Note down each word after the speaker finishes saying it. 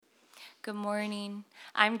Good morning.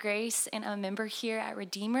 I'm Grace, and I'm a member here at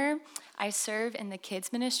Redeemer. I serve in the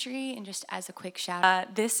kids ministry, and just as a quick shout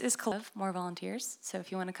out, this is more volunteers, so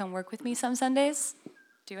if you want to come work with me some Sundays,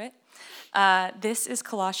 do it. This is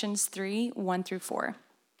Colossians 3, 1 through 4.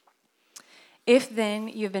 If then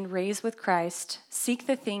you have been raised with Christ, seek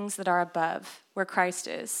the things that are above, where Christ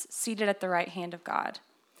is, seated at the right hand of God.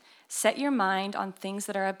 Set your mind on things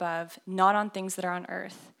that are above, not on things that are on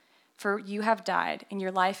earth. For you have died, and your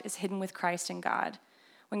life is hidden with Christ in God.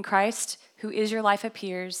 When Christ, who is your life,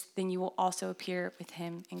 appears, then you will also appear with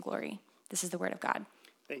him in glory. This is the word of God.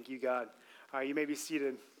 Thank you, God. All right, you may be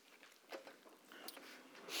seated.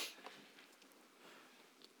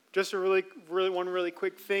 Just a really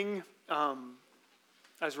quick thing.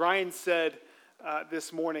 As Ryan said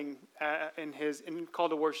this morning in Call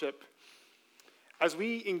to Worship, as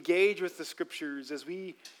we engage with the scriptures, as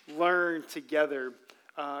we learn together,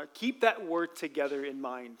 keep that word together in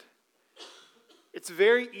mind. It's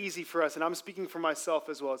very easy for us, and I'm speaking for myself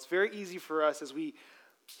as well, it's very easy for us as we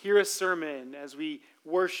hear a sermon, as we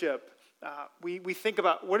worship, we think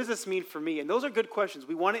about, what does this mean for me? And those are good questions.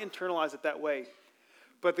 We want to internalize it that way.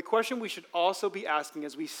 But the question we should also be asking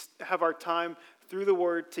as we have our time through the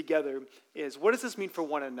word together is, what does this mean for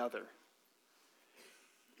one another?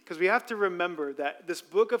 Because we have to remember that this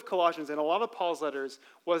book of Colossians and a lot of Paul's letters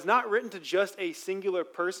was not written to just a singular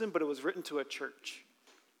person, but it was written to a church.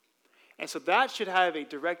 And so that should have a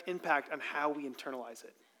direct impact on how we internalize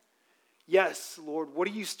it. Yes, Lord, what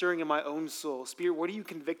are you stirring in my own soul? Spirit, what are you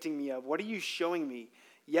convicting me of? What are you showing me?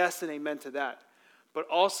 Yes and amen to that. But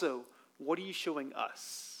also, what are you showing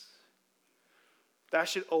us? That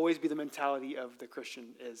should always be the mentality of the Christian,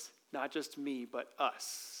 is not just me, but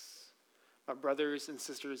us. Our brothers and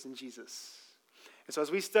sisters in Jesus. And so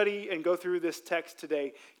as we study and go through this text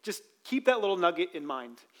today, just keep that little nugget in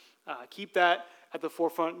mind. Keep that at the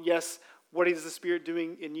forefront. Yes, what is the Spirit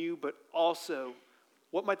doing in you, but also,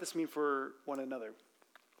 what might this mean for one another?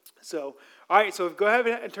 So, all right, so go ahead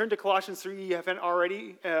and turn to Colossians 3. You haven't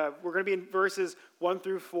already. We're going to be in verses 1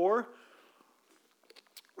 through 4.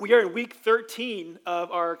 We are in week 13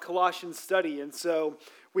 of our Colossians study, and so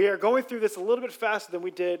we are going through this a little bit faster than we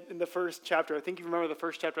did in the first chapter. I think you remember the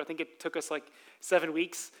first chapter. I think it took us like 7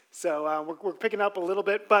 weeks. So we're picking up a little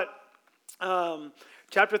bit. But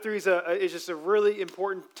chapter 3 is just a really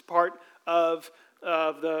important part of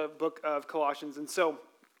the book of Colossians. And so,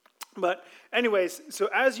 but anyways, so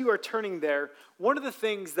as you are turning there, one of the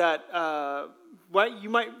things that what you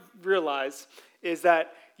might realize is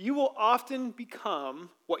that you will often become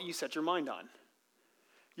what you set your mind on.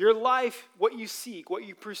 Your life, what you seek, what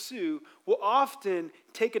you pursue, will often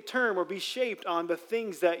take a turn or be shaped on the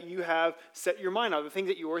things that you have set your mind on, the things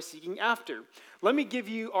that you are seeking after. Let me give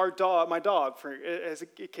you my dog, as a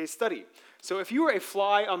case study. So if you were a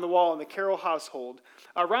fly on the wall in the Carroll household,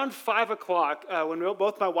 around 5 o'clock, when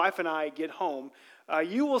both my wife and I get home,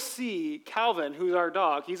 you will see Calvin, who's our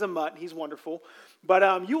dog. He's a mutt. He's wonderful.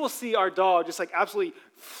 But you will see our dog just like absolutely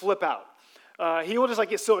flip out. He will just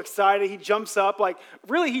like get so excited. He jumps up. Like,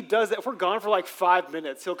 really, he does that. If we're gone for like 5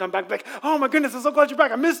 minutes, he'll come back and be like, oh my goodness, I'm so glad you're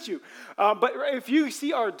back. I missed you. But if you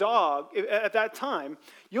see our dog at that time,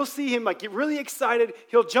 you'll see him like get really excited.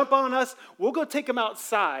 He'll jump on us. We'll go take him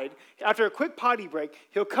outside. After a quick potty break,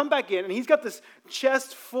 he'll come back in, and he's got this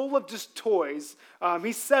chest full of just toys.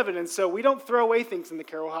 He's 7, and so we don't throw away things in the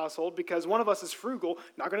Carroll household because one of us is frugal.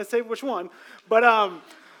 Not going to say which one, but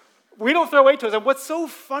we don't throw away toys. And what's so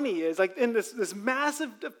funny is, like, in this massive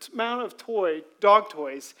amount of dog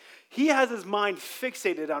toys, he has his mind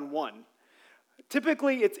fixated on one.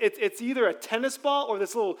 Typically, it's either a tennis ball or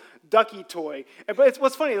this little ducky toy. But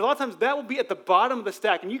what's funny, a lot of times that will be at the bottom of the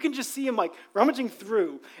stack, and you can just see him like rummaging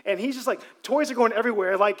through, and he's just like, toys are going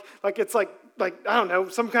everywhere, like it's like I don't know,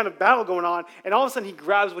 some kind of battle going on, and all of a sudden he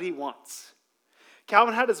grabs what he wants.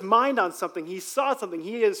 Calvin had his mind on something. He saw something.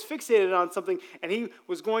 He is fixated on something, and he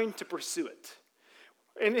was going to pursue it.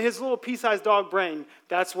 In his little pea-sized dog brain,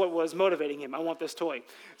 that's what was motivating him. I want this toy.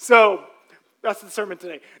 So that's the sermon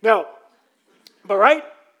today. No, but right,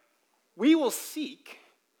 we will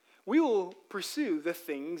pursue the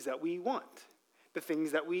things that we want, the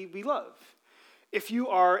things that we love. If you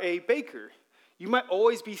are a baker, you might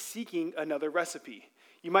always be seeking another recipe.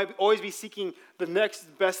 You might always be seeking the next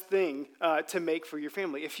best thing to make for your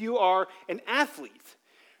family. If you are an athlete,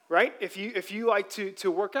 right? If you like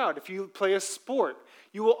to work out, if you play a sport,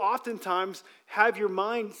 you will oftentimes have your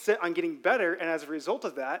mind set on getting better, and as a result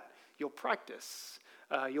of that, you'll practice.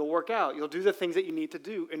 You'll work out. You'll do the things that you need to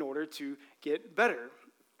do in order to get better.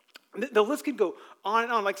 The list could go on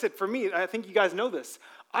and on. Like I said, for me, I think you guys know this.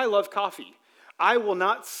 I love coffee. I will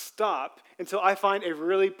not stop until I find a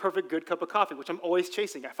really perfect good cup of coffee, which I'm always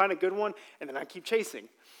chasing. I find a good one, and then I keep chasing.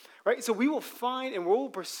 Right? So we will find and we will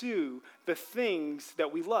pursue the things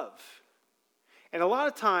that we love. And a lot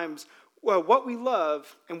of times, what we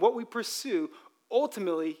love and what we pursue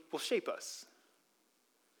ultimately will shape us.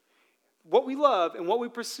 What we love and what we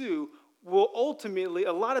pursue will ultimately,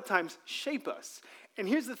 a lot of times, shape us. And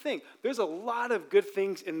here's the thing. There's a lot of good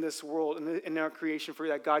things in this world, in our creation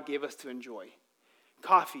that God gave us to enjoy.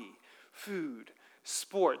 Coffee, food,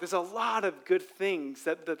 sport. There's a lot of good things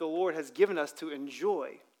that the Lord has given us to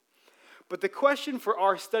enjoy. But the question for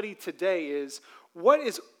our study today is, what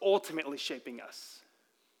is ultimately shaping us?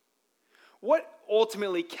 What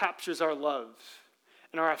ultimately captures our love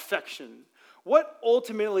and our affection? What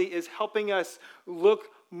ultimately is helping us look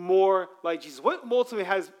more like Jesus? What ultimately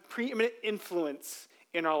has preeminent influence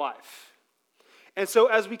in our life? And so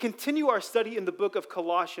as we continue our study in the book of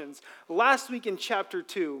Colossians, last week in chapter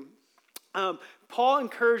 2, Paul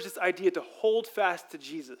encouraged this idea to hold fast to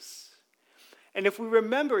Jesus. And if we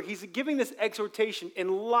remember, he's giving this exhortation in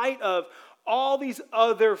light of all these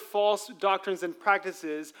other false doctrines and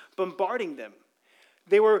practices bombarding them.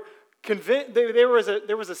 They were convinced. There was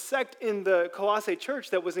a sect in the Colossae church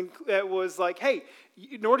that was like, hey,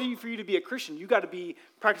 in order for you to be a Christian, you got to be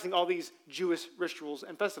practicing all these Jewish rituals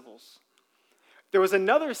and festivals. There was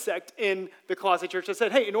another sect in the Colossae church that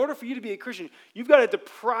said, hey, in order for you to be a Christian, you've got to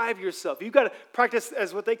deprive yourself. You've got to practice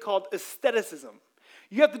as what they called asceticism.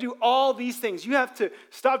 You have to do all these things. You have to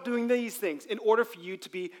stop doing these things in order for you to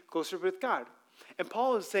be closer with God. And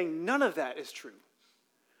Paul is saying none of that is true.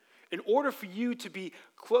 In order for you to be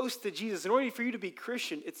close to Jesus, in order for you to be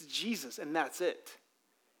Christian, it's Jesus, and that's it.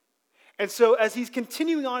 And so as he's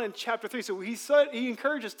continuing on in chapter 3, so he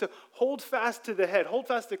encourages us to hold fast to the head, hold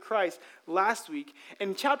fast to Christ last week.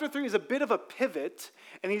 And chapter 3 is a bit of a pivot,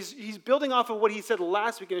 and he's building off of what he said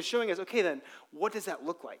last week and is showing us, okay then, what does that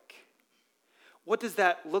look like? What does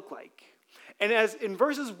that look like? And as in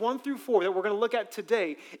verses 1 through 4 that we're going to look at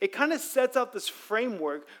today, it kind of sets out this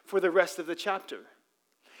framework for the rest of the chapter.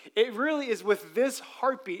 It really is with this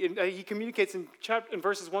heartbeat, and he communicates in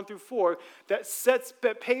verses 1 through 4,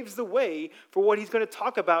 that paves the way for what he's going to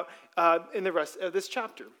talk about in the rest of this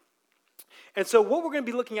chapter. And so what we're going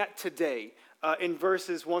to be looking at today in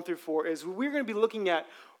verses 1 through 4 is we're going to be looking at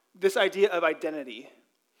this idea of identity.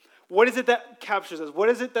 What is it that captures us? What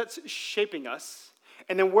is it that's shaping us?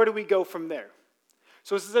 And then where do we go from there?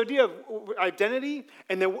 So it's this idea of identity,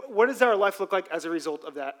 and then what does our life look like as a result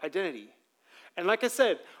of that identity? And like I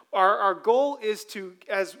said, our goal is to,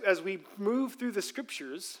 as we move through the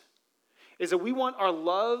scriptures, is that we want our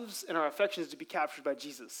loves and our affections to be captured by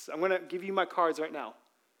Jesus. I'm going to give you my cards right now.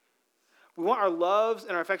 We want our loves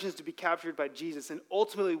and our affections to be captured by Jesus, and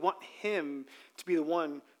ultimately want him to be the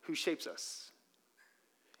one who shapes us.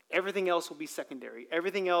 Everything else will be secondary.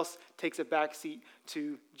 Everything else takes a backseat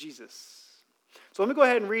to Jesus. So let me go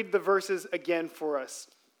ahead and read the verses again for us.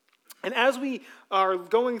 And as we are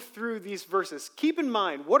going through these verses, keep in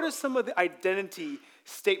mind, what are some of the identity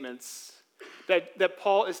statements that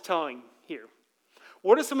Paul is telling here?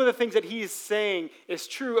 What are some of the things that he is saying is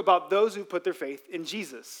true about those who put their faith in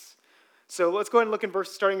Jesus? So let's go ahead and look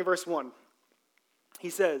starting in verse 1. He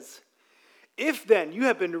says, "If then you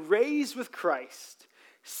have been raised with Christ,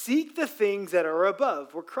 seek the things that are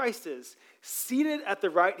above, where Christ is, seated at the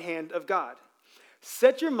right hand of God.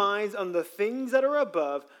 Set your minds on the things that are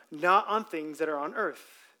above, not on things that are on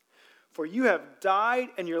earth. For you have died,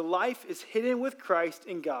 and your life is hidden with Christ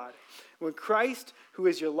in God. When Christ, who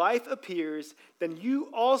is your life, appears, then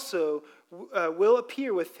you also will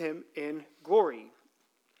appear with him in glory."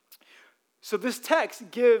 So this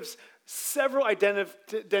text gives several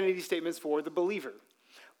identity statements for the believer.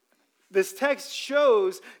 This text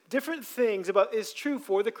shows different things about is true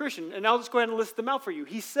for the Christian. And I'll just go ahead and list them out for you.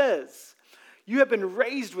 He says, you have been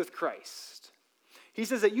raised with Christ. He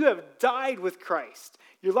says that you have died with Christ.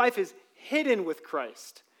 Your life is hidden with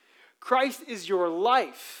Christ. Christ is your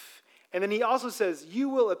life. And then he also says, you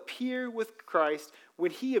will appear with Christ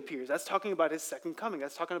when he appears. That's talking about his second coming.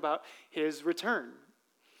 That's talking about his return.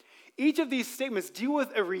 Each of these statements deal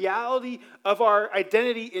with a reality of our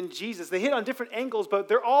identity in Jesus. They hit on different angles, but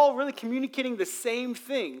they're all really communicating the same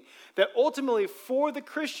thing. That ultimately, for the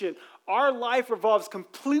Christian, our life revolves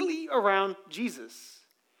completely around Jesus.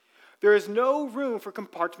 There is no room for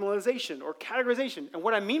compartmentalization or categorization. And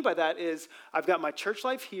what I mean by that is, I've got my church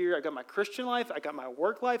life here, I got my Christian life, I got my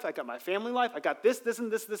work life, I got my family life, I got this, and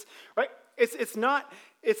this, right? It's not,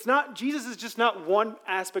 Jesus is just not one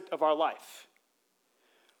aspect of our life.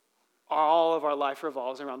 All of our life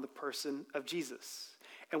revolves around the person of Jesus.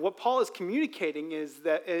 And what Paul is communicating is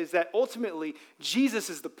that ultimately Jesus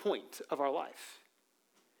is the point of our life.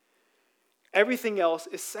 Everything else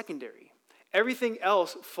is secondary. Everything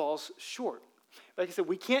else falls short. Like I said,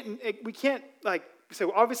 we can't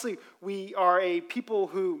so obviously we are a people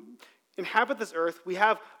who inhabit this earth. We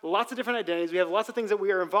have lots of different identities. We have lots of things that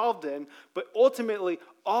we are involved in, but ultimately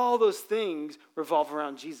all those things revolve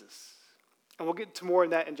around Jesus. And we'll get to more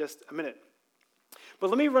on that in just a minute. But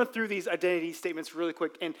let me run through these identity statements really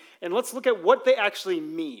quick, and let's look at what they actually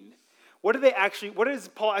mean. What is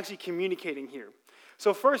Paul actually communicating here?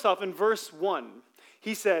 So first off, in verse 1,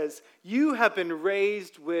 he says, you have been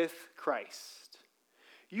raised with Christ.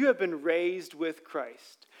 You have been raised with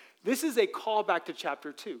Christ. This is a callback to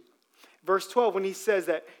chapter 2. Verse 12, when he says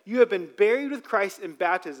that you have been buried with Christ in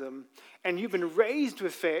baptism, and you've been raised to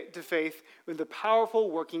faith with the powerful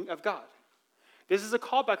working of God. This is a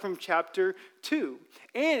callback from chapter 2,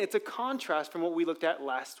 and it's a contrast from what we looked at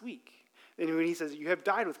last week. And when he says you have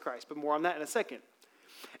died with Christ, but more on that in a second.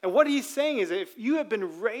 And what he's saying is that if you have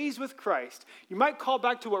been raised with Christ, you might call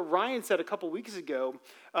back to what Ryan said a couple weeks ago.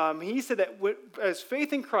 He said that as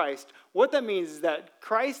faith in Christ, what that means is that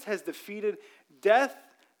Christ has defeated death,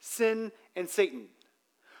 sin, and Satan.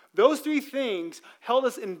 Those three things held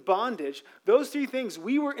us in bondage. Those three things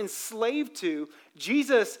we were enslaved to.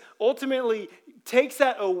 Jesus ultimately takes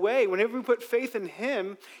that away. Whenever we put faith in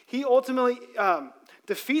him, he ultimately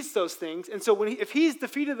defeats those things. And so if he's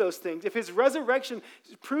defeated those things, if his resurrection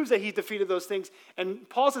proves that he's defeated those things, and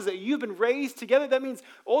Paul says that you've been raised together, that means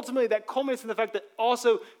ultimately that culminates in the fact that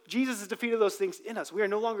also Jesus has defeated those things in us. We are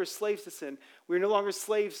no longer slaves to sin. We are no longer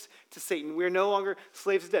slaves to Satan. We are no longer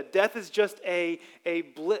slaves to death. Death is just a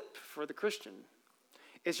blip for the Christian.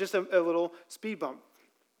 It's just a little speed bump.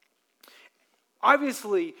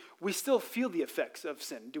 Obviously, we still feel the effects of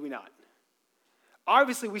sin, do we not?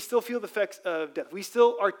 Obviously, we still feel the effects of death. We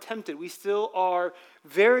still are tempted. We still are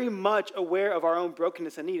very much aware of our own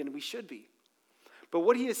brokenness and need, and we should be. But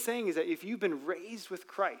what he is saying is that if you've been raised with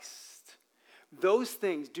Christ, those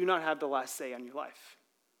things do not have the last say on your life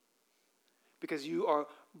because you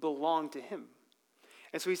belong to him.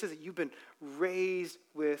 And so he says that you've been raised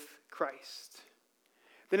with Christ.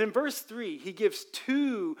 Then in verse 3, he gives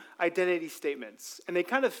two identity statements, and they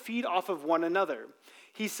kind of feed off of one another.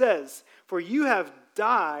 He says, for you have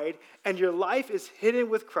died, and your life is hidden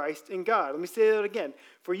with Christ in God. Let me say that again.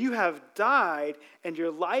 For you have died, and your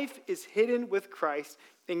life is hidden with Christ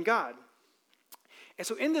in God. And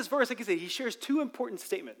so in this verse, like I said, he shares two important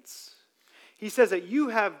statements. He says that you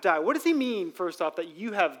have died. What does he mean, first off, that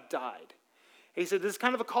you have died? He said this is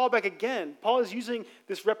kind of a callback again. Paul is using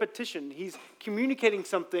this repetition. He's communicating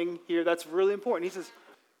something here that's really important. He says,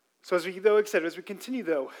 so as we continue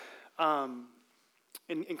though,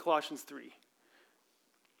 in Colossians 3,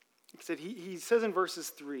 he says in verses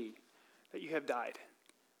 3 that you have died,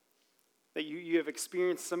 that you have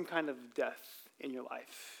experienced some kind of death in your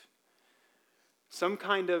life, some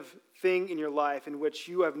kind of thing in your life in which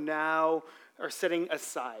you have now are setting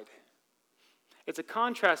aside. It's a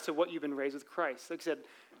contrast to what you've been raised with Christ. Like I said,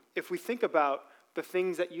 if we think about the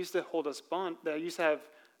things that used to hold us bound, that used to have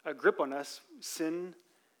a grip on us, sin,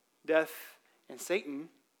 death, and Satan,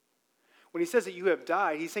 when he says that you have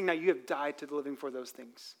died, he's saying now you have died to living for those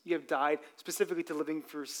things. You have died specifically to living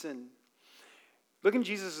for sin. Look in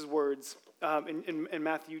Jesus' words in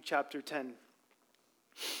Matthew chapter 10.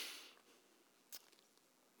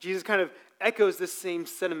 Jesus kind of echoes this same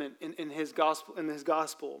sentiment in his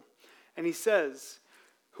gospel. And he says,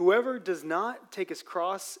 whoever does not take his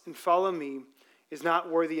cross and follow me is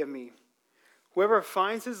not worthy of me. Whoever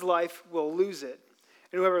finds his life will lose it,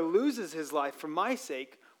 and whoever loses his life for my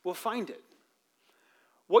sake will find it.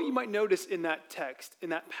 What you might notice in that text, in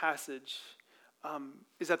that passage,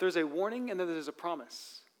 is that there's a warning and then there's a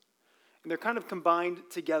promise. And they're kind of combined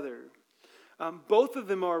together. Both of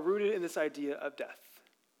them are rooted in this idea of death.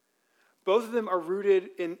 Both of them are rooted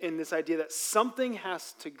in this idea that something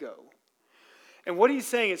has to go. And what he's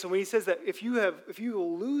saying is, so when he says that if you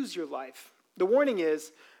will lose your life, the warning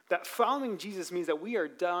is that following Jesus means that we are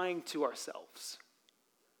dying to ourselves.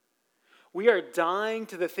 We are dying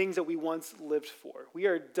to the things that we once lived for. We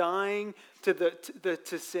are dying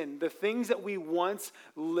to sin. The things that we once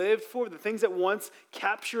lived for, the things that once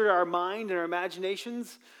captured our mind and our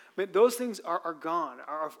imaginations, I mean, those things are gone.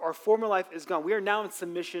 Our former life is gone. We are now in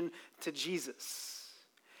submission to Jesus.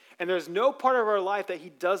 And there's no part of our life that he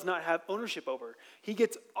does not have ownership over. He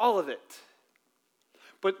gets all of it.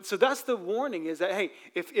 But so that's the warning is that, hey,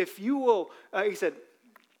 if you will, he said,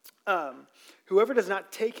 whoever does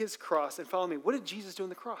not take his cross and follow me. What did Jesus do on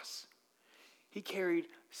the cross? He carried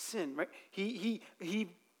sin, right? He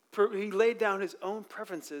He laid down his own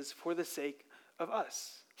preferences for the sake of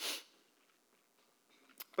us.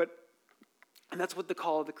 And that's what the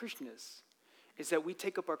call of the Christian is that we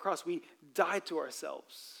take up our cross. We die to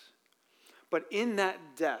ourselves. But in that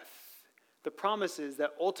death, the promise is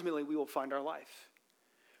that ultimately we will find our life.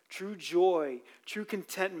 True joy, true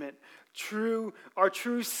contentment, our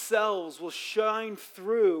true selves will shine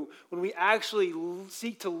through when we actually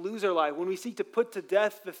seek to lose our life, when we seek to put to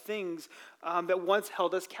death the things that once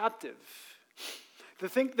held us captive.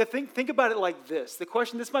 Think about it like this.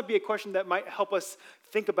 This might be a question that might help us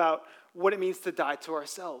think about what it means to die to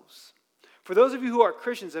ourselves. For those of you who are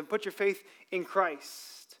Christians and put your faith in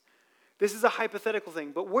Christ, this is a hypothetical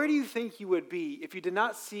thing, but where do you think you would be if you did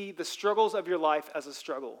not see the struggles of your life as a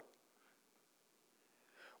struggle?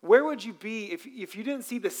 Where would you be if you didn't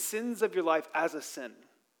see the sins of your life as a sin?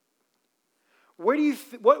 Where do you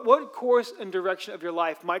what course and direction of your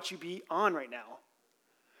life might you be on right now?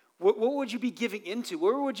 What would you be giving into?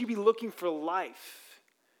 Where would you be looking for life?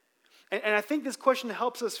 And I think this question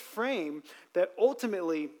helps us frame that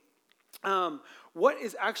ultimately what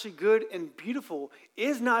is actually good and beautiful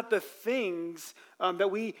is not the things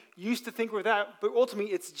that we used to think were that, but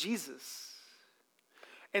ultimately it's Jesus.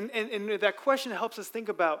 And that question helps us think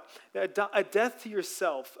about a death to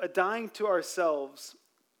yourself, a dying to ourselves,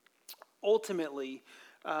 ultimately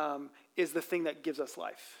is the thing that gives us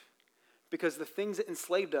life. Because the things that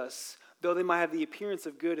enslaved us, though they might have the appearance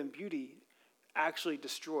of good and beauty, actually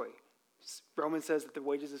destroy. Romans says that the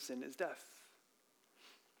wages of sin is death.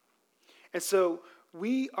 And so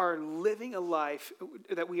we are living a life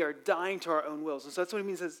that we are dying to our own wills. And so that's what he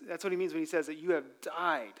means. That's what he means when he says that you have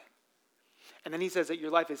died. And then he says that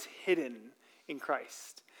your life is hidden in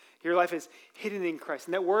Christ. Your life is hidden in Christ.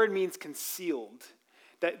 And that word means concealed.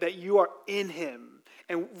 That you are in him.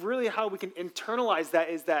 And really how we can internalize that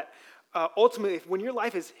is that ultimately, when your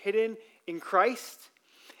life is hidden in Christ,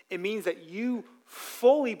 it means that you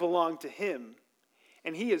fully belong to him,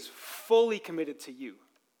 and he is fully committed to you.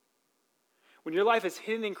 When your life is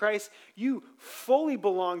hidden in Christ, you fully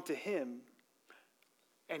belong to him,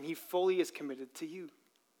 and he fully is committed to you.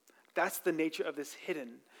 That's the nature of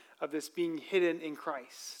this being hidden in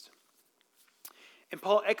Christ. And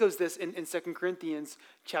Paul echoes this in 2 Corinthians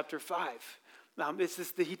chapter 5.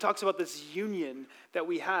 He talks about this union that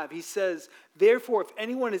we have. He says, therefore, if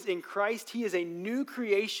anyone is in Christ, he is a new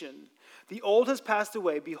creation. The old has passed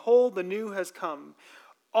away. Behold, the new has come.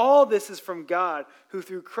 All this is from God, who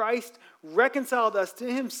through Christ reconciled us to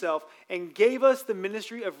himself and gave us the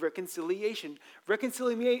ministry of reconciliation.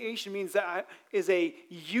 Reconciliation means that is a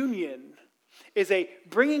union, is a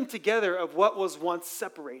bringing together of what was once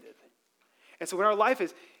separated. And so when our life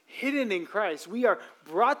is hidden in Christ, we are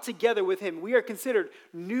brought together with him. We are considered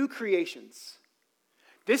new creations.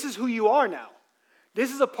 This is who you are now.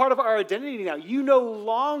 This is a part of our identity now. You no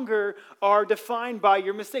longer are defined by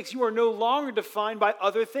your mistakes. You are no longer defined by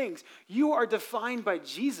other things. You are defined by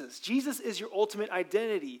Jesus. Jesus is your ultimate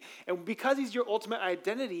identity. And because he's your ultimate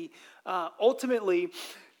identity, ultimately,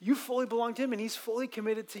 you fully belong to him and he's fully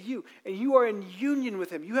committed to you. And you are in union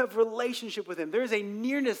with him. You have relationship with him. There is a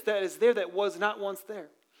nearness that is there that was not once there.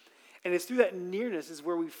 And it's through that nearness is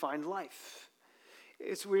where we find life.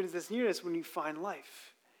 It's weird, this nearness when you find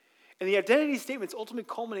life. And the identity statements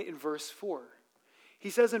ultimately culminate in verse 4. He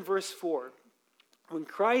says in verse 4, when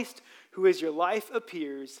Christ, who is your life,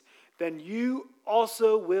 appears, then you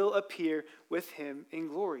also will appear with him in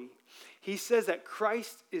glory. He says that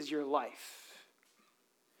Christ is your life.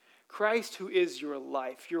 Christ, who is your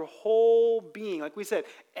life, your whole being. Like we said,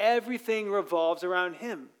 everything revolves around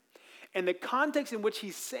him. And the context in which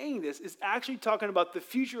he's saying this is actually talking about the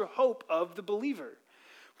future hope of the believer.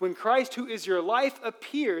 When Christ, who is your life,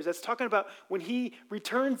 appears, that's talking about when he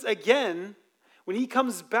returns again, when he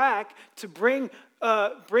comes back to bring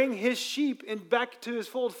his sheep back to his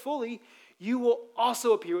fold fully, you will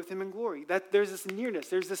also appear with him in glory. That there's this nearness,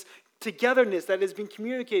 there's this togetherness that is being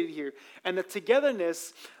communicated here. And the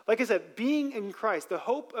togetherness, like I said, being in Christ, the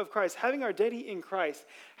hope of Christ, having our identity in Christ,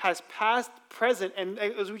 has past, present, and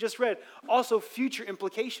as we just read, also future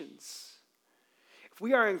implications. If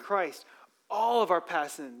we are in Christ, all of our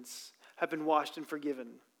past sins have been washed and forgiven.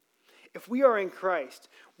 If we are in Christ,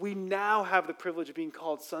 we now have the privilege of being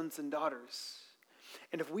called sons and daughters.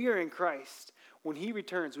 And if we are in Christ, when he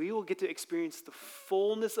returns, we will get to experience the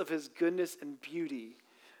fullness of his goodness and beauty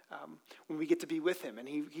when we get to be with him and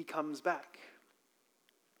he comes back.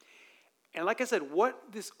 And like I said, what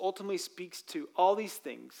this ultimately speaks to, all these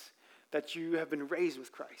things, that you have been raised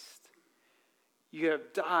with Christ. You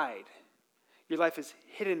have died. Your life is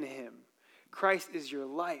hidden in him. Christ is your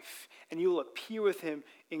life, and you will appear with him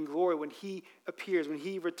in glory when he appears, when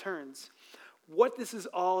he returns. What this is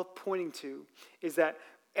all pointing to is that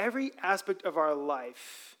every aspect of our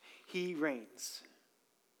life, he reigns.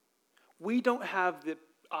 We don't have the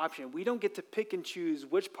option. We don't get to pick and choose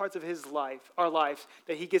which parts of his life, our lives,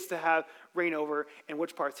 that he gets to have reign over and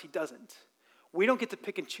which parts he doesn't. We don't get to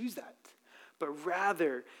pick and choose that. But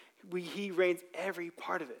rather, he reigns every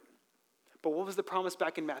part of it. But what was the promise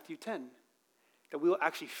back in Matthew 10? That we will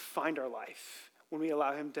actually find our life when we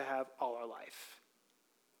allow him to have all our life.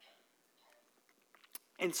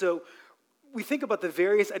 And so we think about the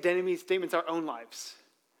various identity statements in our own lives.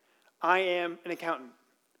 I am an accountant.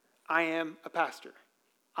 I am a pastor.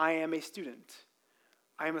 I am a student.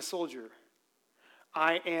 I am a soldier.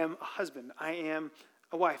 I am a husband. I am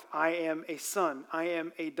a wife. I am a son. I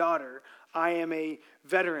am a daughter. I am a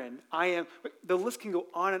veteran. The list can go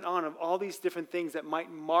on and on of all these different things that might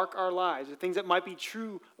mark our lives, the things that might be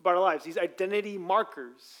true about our lives, these identity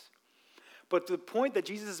markers. But the point that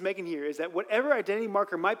Jesus is making here is that whatever identity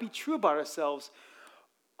marker might be true about ourselves,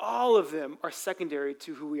 all of them are secondary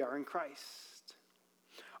to who we are in Christ.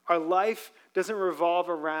 Our life doesn't revolve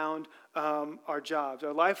around our jobs.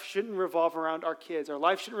 Our life shouldn't revolve around our kids. Our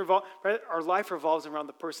life revolves around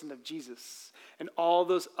the person of Jesus. And all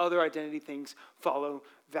those other identity things follow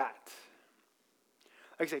that.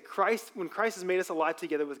 Like I say, when Christ has made us alive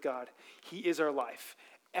together with God, he is our life.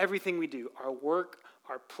 Everything we do, our work,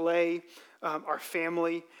 our play, our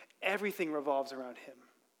family, everything revolves around him.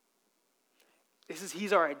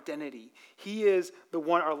 He's our identity. He is the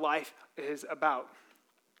one our life is about.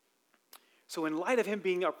 So in light of him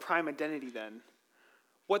being our prime identity then,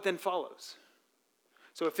 what then follows?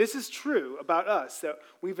 So if this is true about us, that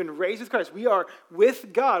we've been raised with Christ, we are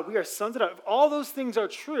with God, we are sons of God, if all those things are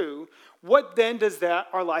true, what then does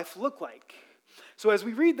our life look like? So as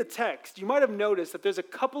we read the text, you might have noticed that there's a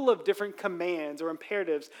couple of different commands or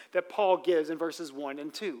imperatives that Paul gives in verses 1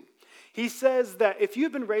 and 2. He says that if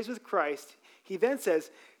you've been raised with Christ, he then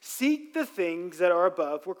says, seek the things that are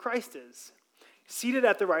above where Christ is, seated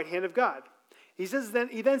at the right hand of God. He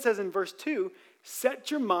then says in verse 2, set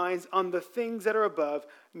your minds on the things that are above,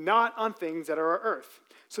 not on things that are on earth.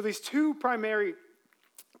 So these two primary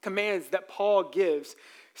commands that Paul gives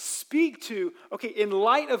speak to, okay, in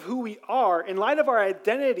light of who we are, in light of our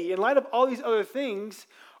identity, in light of all these other things,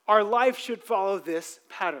 our life should follow this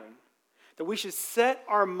pattern. That we should set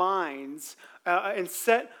our minds and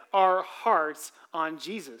set our hearts on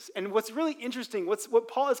Jesus. And what's really interesting, what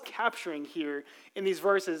Paul is capturing here in these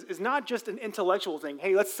verses is not just an intellectual thing.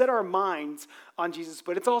 Hey, let's set our minds on Jesus,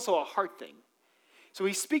 but it's also a heart thing. So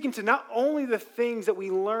he's speaking to not only the things that we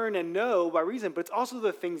learn and know by reason, but it's also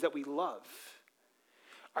the things that we love.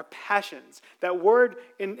 Our passions. That word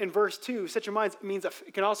in verse 2, set your minds, means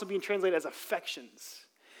it can also be translated as affections.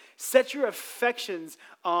 Set your affections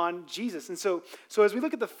on Jesus. And so as we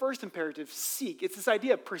look at the first imperative, seek, it's this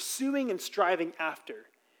idea of pursuing and striving after.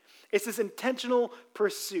 It's this intentional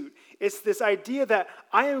pursuit. It's this idea that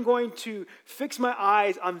I am going to fix my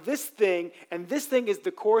eyes on this thing, and this thing is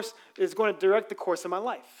going to direct the course of my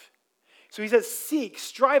life. So he says, seek,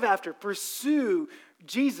 strive after, pursue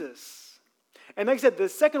Jesus. And like I said, the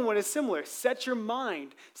second one is similar. Set your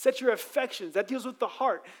mind, set your affections. That deals with the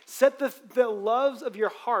heart. Set the loves of your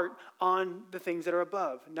heart on the things that are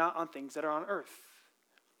above, not on things that are on earth.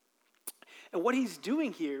 And what he's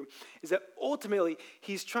doing here is that ultimately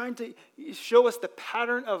he's trying to show us the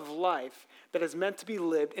pattern of life that is meant to be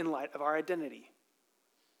lived in light of our identity.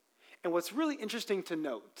 And what's really interesting to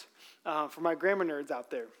note for my grammar nerds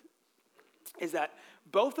out there is that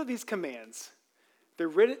both of these commands, they're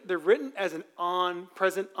written as an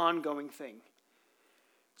present, ongoing thing.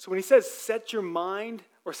 So when he says set your mind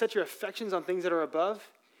or set your affections on things that are above,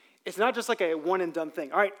 it's not just like a one and done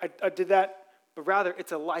thing. All right, I did that, but rather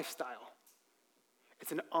it's a lifestyle.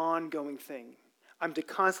 It's an ongoing thing. I'm to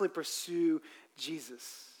constantly pursue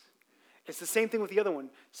Jesus. It's the same thing with the other one.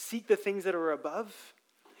 Seek the things that are above.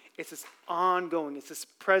 It's this ongoing, it's this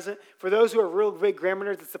present. For those who are real big grammar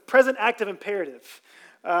nerds, it's the present active imperative.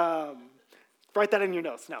 Write that in your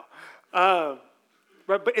notes now.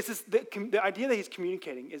 Right, but it's this, the idea that he's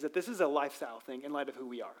communicating is that this is a lifestyle thing in light of who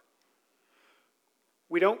we are.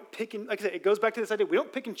 We don't pick and, like I said, it goes back to this idea. We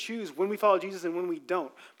don't pick and choose when we follow Jesus and when we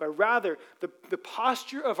don't. But rather, the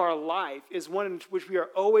posture of our life is one in which we are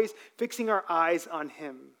always fixing our eyes on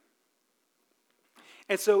him.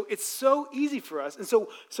 And so it's so easy for us. And so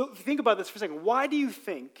think about this for a second. Why do you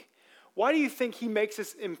think he makes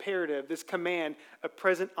this imperative, this command, a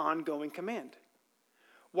present, ongoing command?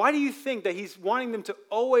 Why do you think that he's wanting them to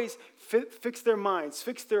always fix their minds,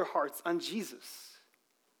 fix their hearts on Jesus?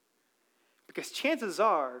 Because chances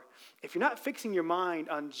are, if you're not fixing your mind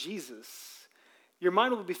on Jesus, your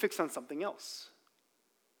mind will be fixed on something else.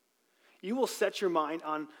 You will set your mind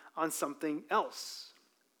on something else.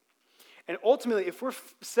 And ultimately, if we're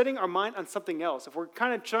setting our mind on something else, if we're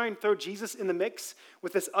kind of trying to throw Jesus in the mix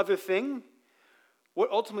with this other thing,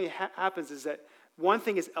 what ultimately happens is that one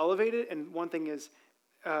thing is elevated and one thing is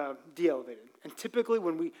de-elevated. And typically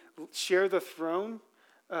when we share the throne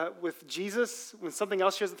with Jesus, when something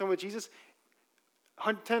else shares the throne with Jesus,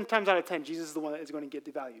 10 times out of 10, Jesus is the one that is going to get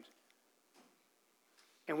devalued.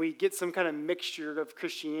 And we get some kind of mixture of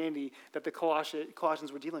Christianity that the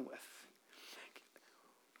Colossians were dealing with.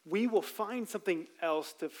 We will find something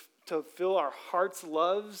else to fill our heart's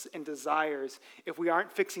loves and desires if we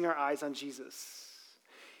aren't fixing our eyes on Jesus.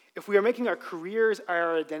 If we are making our careers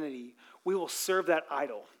our identity, we will serve that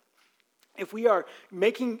idol. If we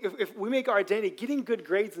make our identity getting good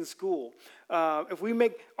grades in school, if we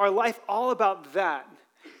make our life all about that,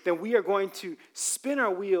 then we are going to spin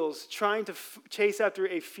our wheels trying to chase after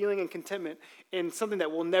a feeling and contentment in something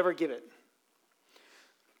that will never give it.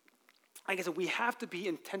 Like I said, we have to be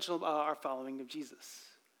intentional about our following of Jesus.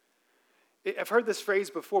 I've heard this phrase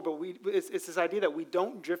before, but it's this idea that we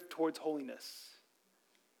don't drift towards holiness.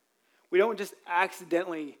 We don't just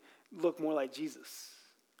accidentally look more like Jesus,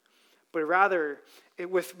 but rather,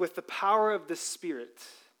 with the power of the Spirit,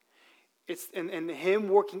 it's and Him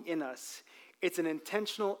working in us, it's an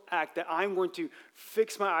intentional act that I'm going to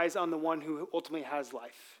fix my eyes on the one who ultimately has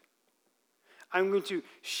life. I'm going to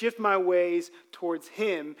shift my ways towards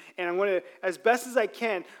Him, and I'm going to, as best as I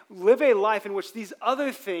can, live a life in which these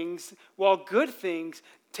other things, while good things,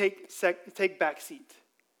 take back seat.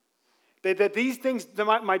 That these things,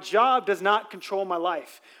 my job does not control my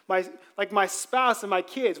life. My spouse and my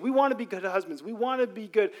kids, we want to be good husbands. We want to be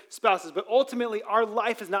good spouses. But ultimately, our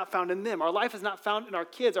life is not found in them. Our life is not found in our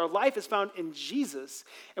kids. Our life is found in Jesus.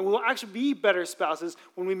 And we will actually be better spouses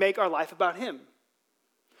when we make our life about Him.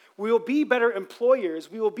 We will be better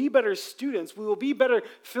employers. We will be better students. We will be better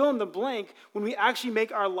fill in the blank when we actually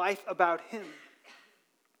make our life about Him.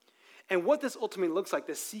 And what this ultimately looks like,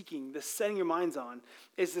 this seeking, this setting your minds on,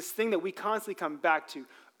 is this thing that we constantly come back to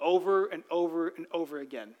over and over and over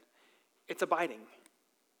again. It's abiding.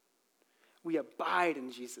 We abide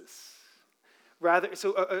in Jesus.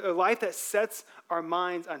 So a life that sets our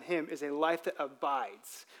minds on Him is a life that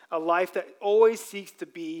abides, a life that always seeks to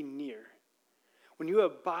be near. When you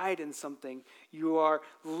abide in something, you are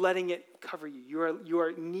letting it cover you. You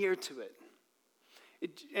are near to it.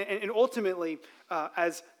 And ultimately,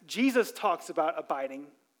 as Jesus talks about abiding,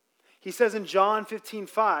 He says in John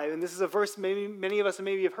 15:5, and this is a verse many of us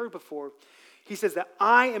maybe have heard before, He says that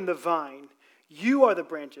I am the vine, you are the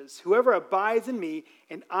branches. Whoever abides in me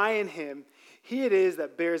and I in him, he it is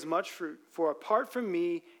that bears much fruit. For apart from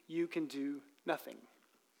me, you can do nothing.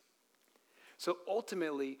 So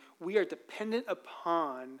ultimately, we are dependent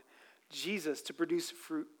upon Jesus to produce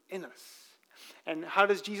fruit in us. And how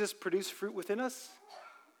does Jesus produce fruit within us?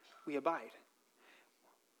 We abide.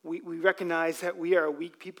 We recognize that we are a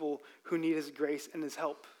weak people who need His grace and His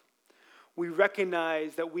help. We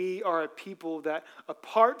recognize that we are a people that,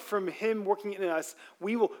 apart from Him working in us,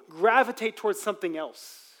 we will gravitate towards something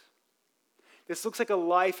else. This looks like a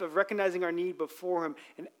life of recognizing our need before Him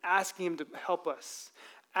and asking Him to help us,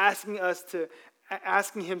 asking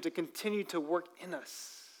Him to continue to work in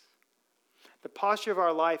us. The posture of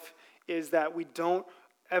our life is that we don't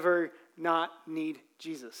ever not need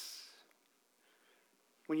Jesus.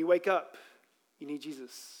 When you wake up, you need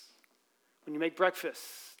Jesus. When you make breakfast,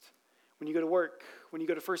 when you go to work, when you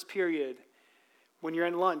go to first period, when you're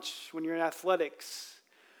in lunch, when you're in athletics,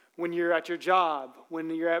 when you're at your job, when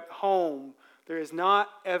you're at home, there is not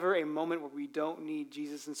ever a moment where we don't need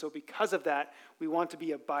Jesus. And so because of that, we want to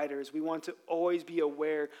be abiders. We want to always be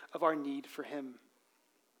aware of our need for Him.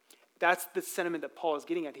 That's the sentiment that Paul is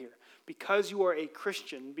getting at here. Because you are a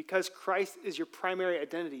Christian, because Christ is your primary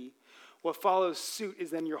identity, what follows suit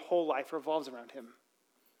is then your whole life revolves around Him.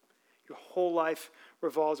 Your whole life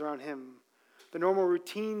revolves around Him. The normal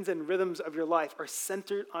routines and rhythms of your life are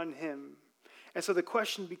centered on Him. And so the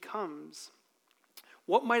question becomes,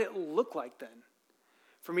 what might it look like then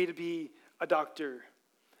for me to be a doctor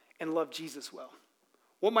and love Jesus well?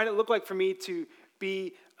 What might it look like for me to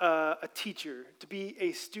be a teacher, to be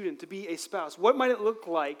a student, to be a spouse? What might it look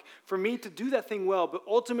like for me to do that thing well, but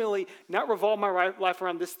ultimately not revolve my life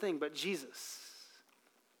around this thing, but Jesus?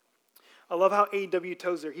 I love how A.W.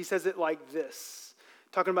 Tozer, he says it like this,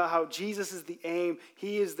 talking about how Jesus is the aim,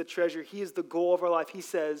 He is the treasure, He is the goal of our life. He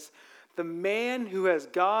says, the man who has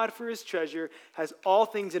God for his treasure has all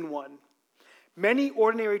things in one. Many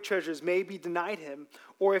ordinary treasures may be denied him,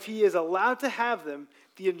 or if he is allowed to have them,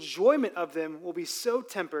 the enjoyment of them will be so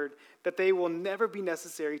tempered that they will never be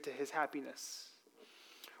necessary to his happiness.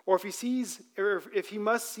 Or if he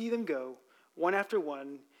must see them go, one after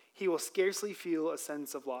one, he will scarcely feel a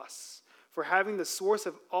sense of loss. For having the source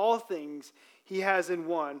of all things, he has in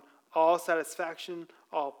one all satisfaction,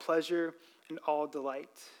 all pleasure, and all delight.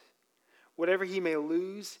 Whatever he may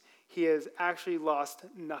lose, he has actually lost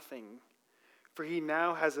nothing. For he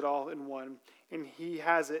now has it all in one, and he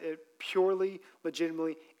has it purely,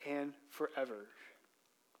 legitimately, and forever.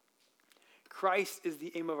 Christ is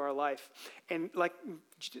the aim of our life. And like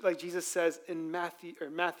Jesus says in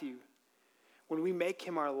Matthew, when we make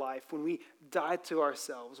him our life, when we die to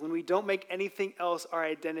ourselves, when we don't make anything else our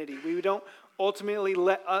identity, we don't ultimately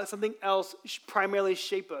let something else primarily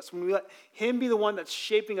shape us, when we let him be the one that's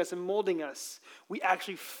shaping us and molding us, we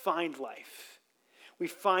actually find life. We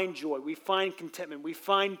find joy, we find contentment, we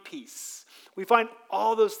find peace. We find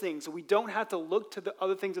all those things. So we don't have to look to the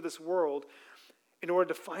other things of this world in order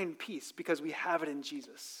to find peace because we have it in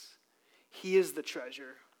Jesus. He is the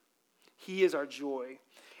treasure. He is our joy.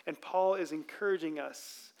 And Paul is encouraging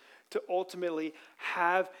us to ultimately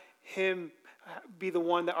have him be the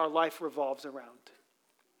one that our life revolves around.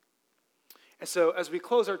 And so as we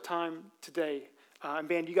close our time today, and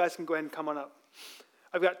band, you guys can go ahead and come on up.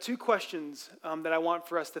 I've got two questions that I want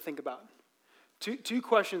for us to think about. Two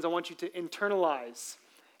questions I want you to internalize,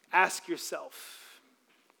 ask yourself.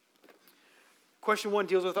 Question one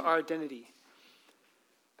deals with our identity.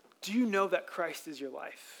 Do you know that Christ is your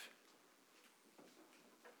life?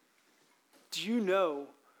 Do you know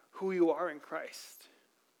who you are in Christ?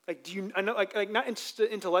 I know, not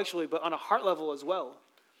intellectually, but on a heart level as well.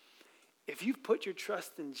 If you've put your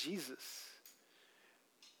trust in Jesus,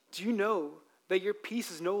 do you know that your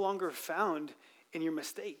peace is no longer found in your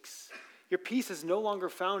mistakes? Your peace is no longer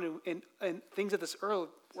found in things of this earth,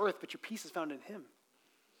 but your peace is found in him.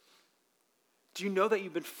 Do you know that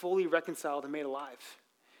you've been fully reconciled and made alive?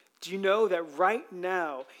 Do you know that right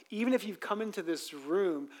now, even if you've come into this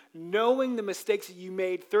room, knowing the mistakes that you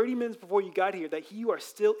made 30 minutes before you got here, that you are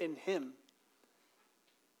still in him?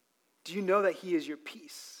 Do you know that he is your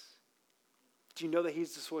peace? Do you know that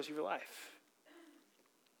he's the source of your life?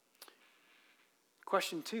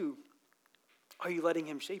 Question two, are you letting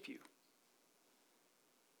him shape you?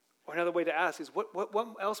 Or another way to ask is, what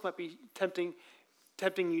else might be tempting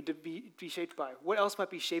you to be shaped by? What else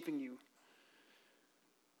might be shaping you?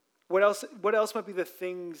 What else might be the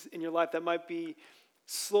things in your life that might be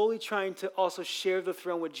slowly trying to also share the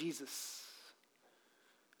throne with Jesus?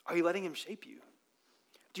 Are you letting him shape you?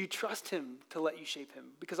 Do you trust him to let you shape him?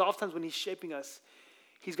 Because oftentimes when he's shaping us,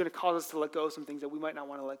 he's going to cause us to let go of some things that we might not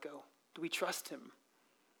want to let go. Do we trust him?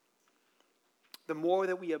 The more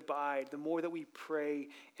that we abide, the more that we pray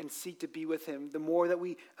and seek to be with him, the more that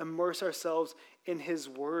we immerse ourselves in his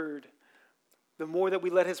word, the more that we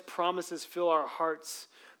let his promises fill our hearts,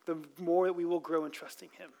 the more that we will grow in trusting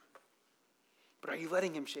him. But are you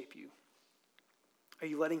letting him shape you? Are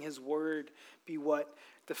you letting his word be what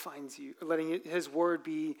defines you? Or letting his word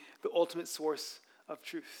be the ultimate source of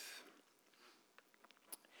truth?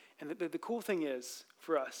 And the cool thing is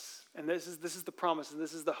for us, and this is the promise, and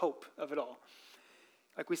this is the hope of it all.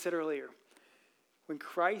 Like we said earlier, when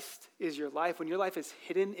Christ is your life, when your life is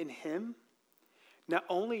hidden in him, not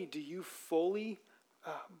only do you fully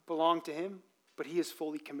belong to him, but he is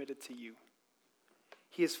fully committed to you.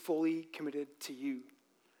 He is fully committed to you.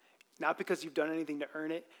 Not because you've done anything to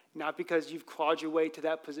earn it, not because you've clawed your way to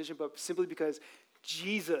that position, but simply because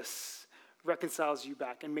Jesus reconciles you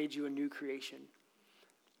back and made you a new creation.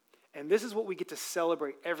 And this is what we get to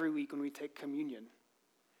celebrate every week when we take communion.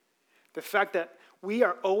 The fact that we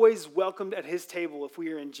are always welcomed at his table if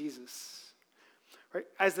we are in Jesus. Right?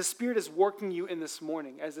 As the Spirit is working you in this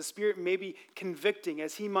morning, as the Spirit may be convicting,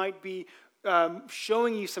 as he might be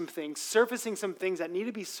showing you some things, surfacing some things that need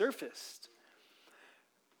to be surfaced,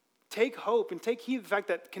 take hope and take heed of the fact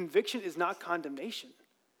that conviction is not condemnation,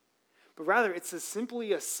 but rather it's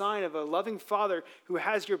simply a sign of a loving Father who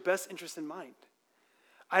has your best interest in mind.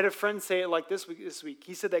 I had a friend say it like this week.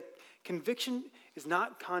 He said that conviction is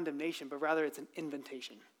not condemnation, but rather it's an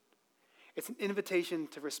invitation. It's an invitation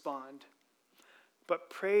to respond. But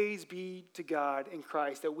praise be to God in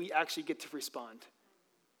Christ that we actually get to respond.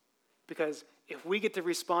 Because if we get to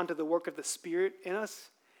respond to the work of the Spirit in us,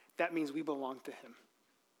 that means we belong to him.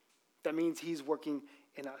 That means he's working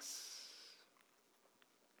in us.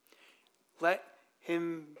 Let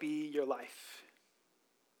him be your life.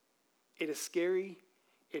 It is scary.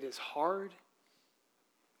 It is hard.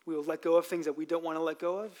 We will let go of things that we don't want to let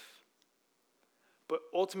go of. But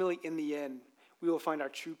ultimately, in the end, we will find our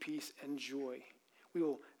true peace and joy. We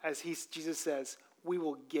will, as Jesus says, we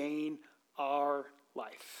will gain our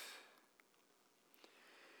life.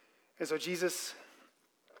 And so, Jesus,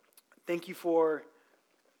 thank you for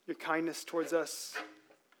your kindness towards us.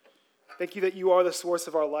 Thank you that you are the source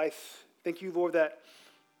of our life. Thank you, Lord, that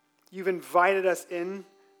you've invited us in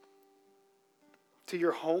to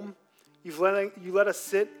your home. You let us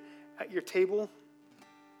sit at your table.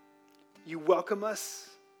 You welcome us.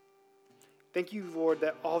 Thank you, Lord,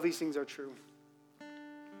 that all these things are true.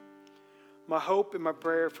 My hope and my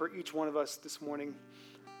prayer for each one of us this morning,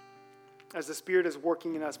 as the Spirit is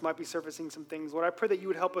working in us, might be surfacing some things. Lord, I pray that you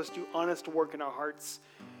would help us do honest work in our hearts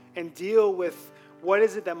and deal with what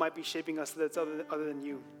is it that might be shaping us that's other than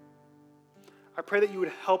you. I pray that you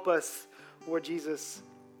would help us, Lord Jesus,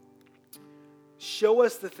 show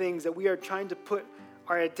us the things that we are trying to put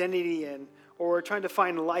our identity in or we're trying to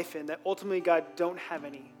find life in that ultimately, God, don't have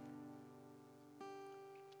any.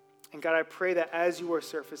 And God, I pray that as you are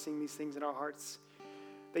surfacing these things in our hearts,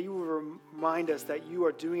 that you will remind us that you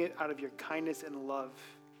are doing it out of your kindness and love.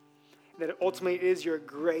 That it ultimately is your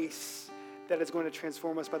grace that is going to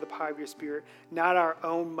transform us by the power of your Spirit, not our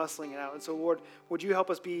own muscling it out. And so, Lord, would you help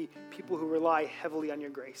us be people who rely heavily on your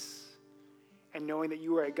grace and knowing that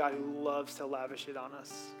you are a God who loves to lavish it on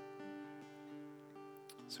us.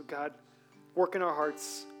 So, God, work in our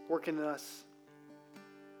hearts, work in us.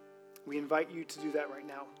 We invite you to do that right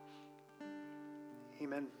now.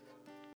 Amen.